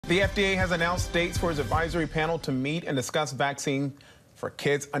The FDA has announced dates for its advisory panel to meet and discuss vaccine for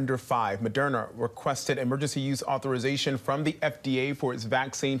kids under 5. Moderna requested emergency use authorization from the FDA for its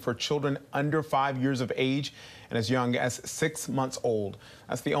vaccine for children under 5 years of age and as young as 6 months old.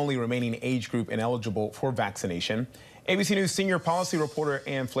 That's the only remaining age group ineligible for vaccination. ABC News senior policy reporter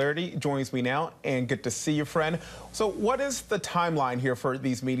Ann Flaherty joins me now. And good to see you, friend. So what is the timeline here for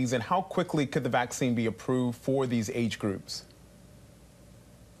these meetings, and how quickly could the vaccine be approved for these age groups?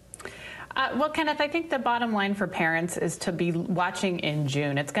 Well, Kenneth, I think the bottom line for parents is to be watching in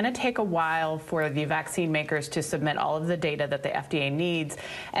June. It's going to take a while for the vaccine makers to submit all of the data that the FDA needs.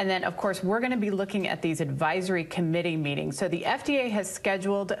 And then, of course, we're going to be looking at these advisory committee meetings. So the FDA has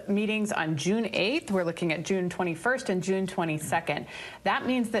scheduled meetings on June 8th. We're looking at June 21st and June 22nd. That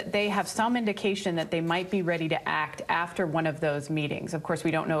means that they have some indication that they might be ready to act after one of those meetings. Of course,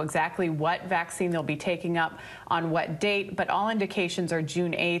 we don't know exactly what vaccine they'll be taking up on what date, but all indications are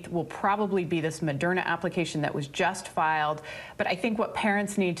June 8th will probably be this Moderna application that was just filed. But I think what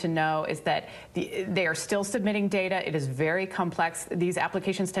parents need to know is that they are still submitting data. It is very complex. These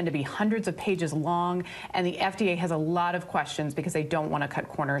applications tend to be hundreds of pages long, and the FDA has a lot of questions because they don't want to cut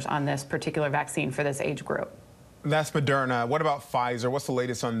corners on this particular vaccine for this age group. That's Moderna. What about Pfizer? What's the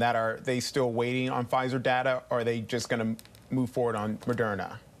latest on that? Are they still waiting on Pfizer data, or are they just going to move forward on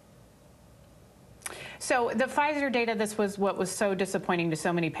Moderna? So the Pfizer data, this was what was so disappointing to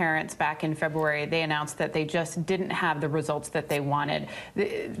so many parents back in February. They announced that they just didn't have the results that they wanted.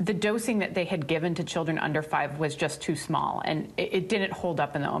 The dosing that they had given to children under 5 was just too small, and it didn't hold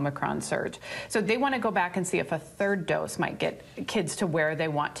up in the Omicron surge. So they want to go back and see if a third dose might get kids to where they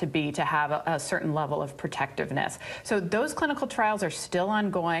want to be to have a certain level of protectiveness. So those clinical trials are still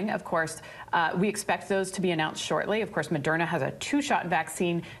ongoing. Of course, we expect those to be announced shortly. Of course, Moderna has a 2-shot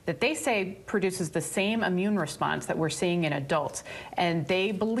vaccine that they say produces the same immune response that we're seeing in adults, and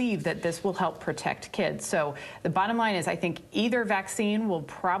they believe that this will help protect kids. So the bottom line is, I think either vaccine will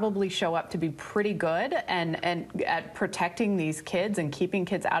probably show up to be pretty good and at protecting these kids and keeping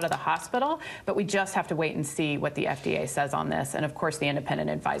kids out of the hospital, but we just have to wait and see what the FDA says on this, and of course the independent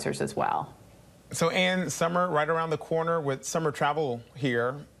advisors as well. So, Ann, summer right around the corner with summer travel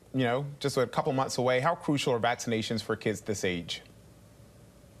here, you know, just a couple months away. How crucial are vaccinations for kids this age?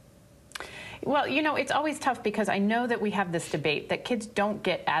 Well, you know, it's always tough because I know that we have this debate that kids don't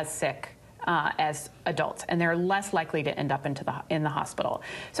get as sick as adults, and they're less likely to end up in the hospital.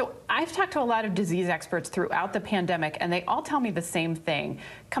 So I've talked to a lot of disease experts throughout the pandemic, and they all tell me the same thing.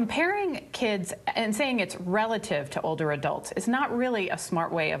 Comparing kids and saying it's relative to older adults is not really a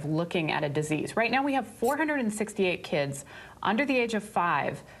smart way of looking at a disease. Right now we have 468 kids under the age of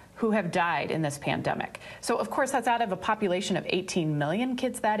 5 who have died in this pandemic. So of course that's out of a population of 18 million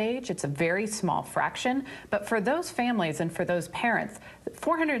kids that age. It's a very small fraction, but for those families and for those parents,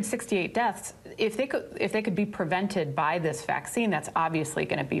 468 deaths, if they could be prevented by this vaccine, that's obviously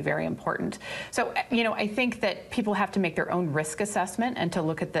going to be very important. So, you know, I think that people have to make their own risk assessment and to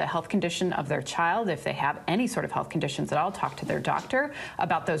look at the health condition of their child. If they have any sort of health conditions at all, talk to their doctor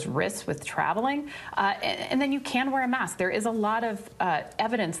about those risks with traveling. And then you can wear a mask. There is a lot of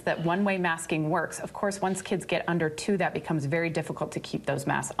evidence that one-way masking works. Of course, once kids get under 2, that becomes very difficult to keep those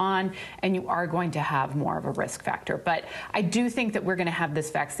masks on, and you are going to have more of a risk factor. But I do think that we're going to have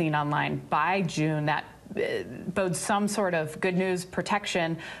this vaccine online by June. That bodes some sort of good news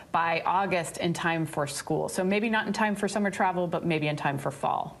protection by August in time for school. So maybe not in time for summer travel, but maybe in time for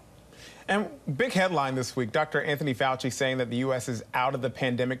fall. And big headline this week, Dr. Anthony Fauci saying that the U.S. is out of the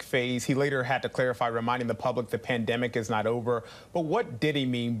pandemic phase. He later had to clarify, reminding the public the pandemic is not over. But what did he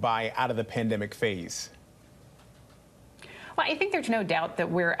mean by out of the pandemic phase? Well, I think there's no doubt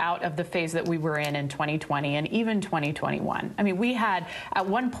that we're out of the phase that we were in 2020 and even 2021. I mean, we had at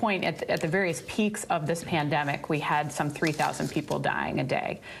one point at the various peaks of this pandemic, we had some 3,000 people dying a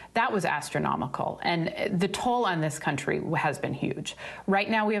day. That was astronomical. And the toll on this country has been huge. Right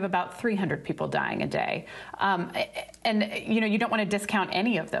now, we have about 300 people dying a day. And, you know, you don't want to discount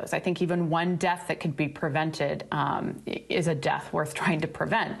any of those. I think even one death that could be prevented is a death worth trying to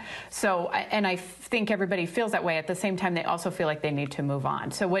prevent. So, and I think everybody feels that way. At the same time, they also feel like they need to move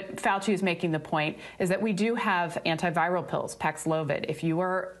on. So what Fauci is making the point is that we do have antiviral pills, Paxlovid. If you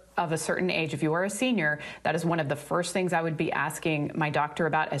are of a certain age, if you are a senior, that is one of the first things I would be asking my doctor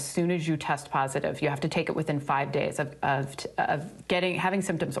about as soon as you test positive. You have to take it within 5 days of having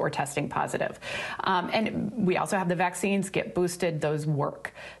symptoms or testing positive. And we also have the vaccines, get boosted, those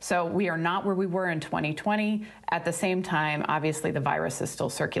work. So we are not where we were in 2020. At the same time, obviously the virus is still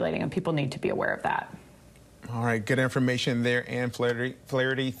circulating, and people need to be aware of that. All right, good information there, Ann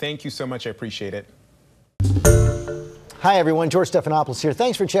Flaherty. Thank you so much. I appreciate it. Hi, everyone. George Stephanopoulos here.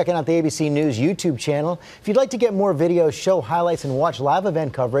 Thanks for checking out the ABC News YouTube channel. If you'd like to get more videos, show highlights, and watch live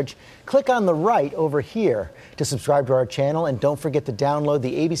event coverage, click on the right over here to subscribe to our channel. And don't forget to download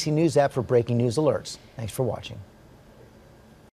the ABC News app for breaking news alerts. Thanks for watching.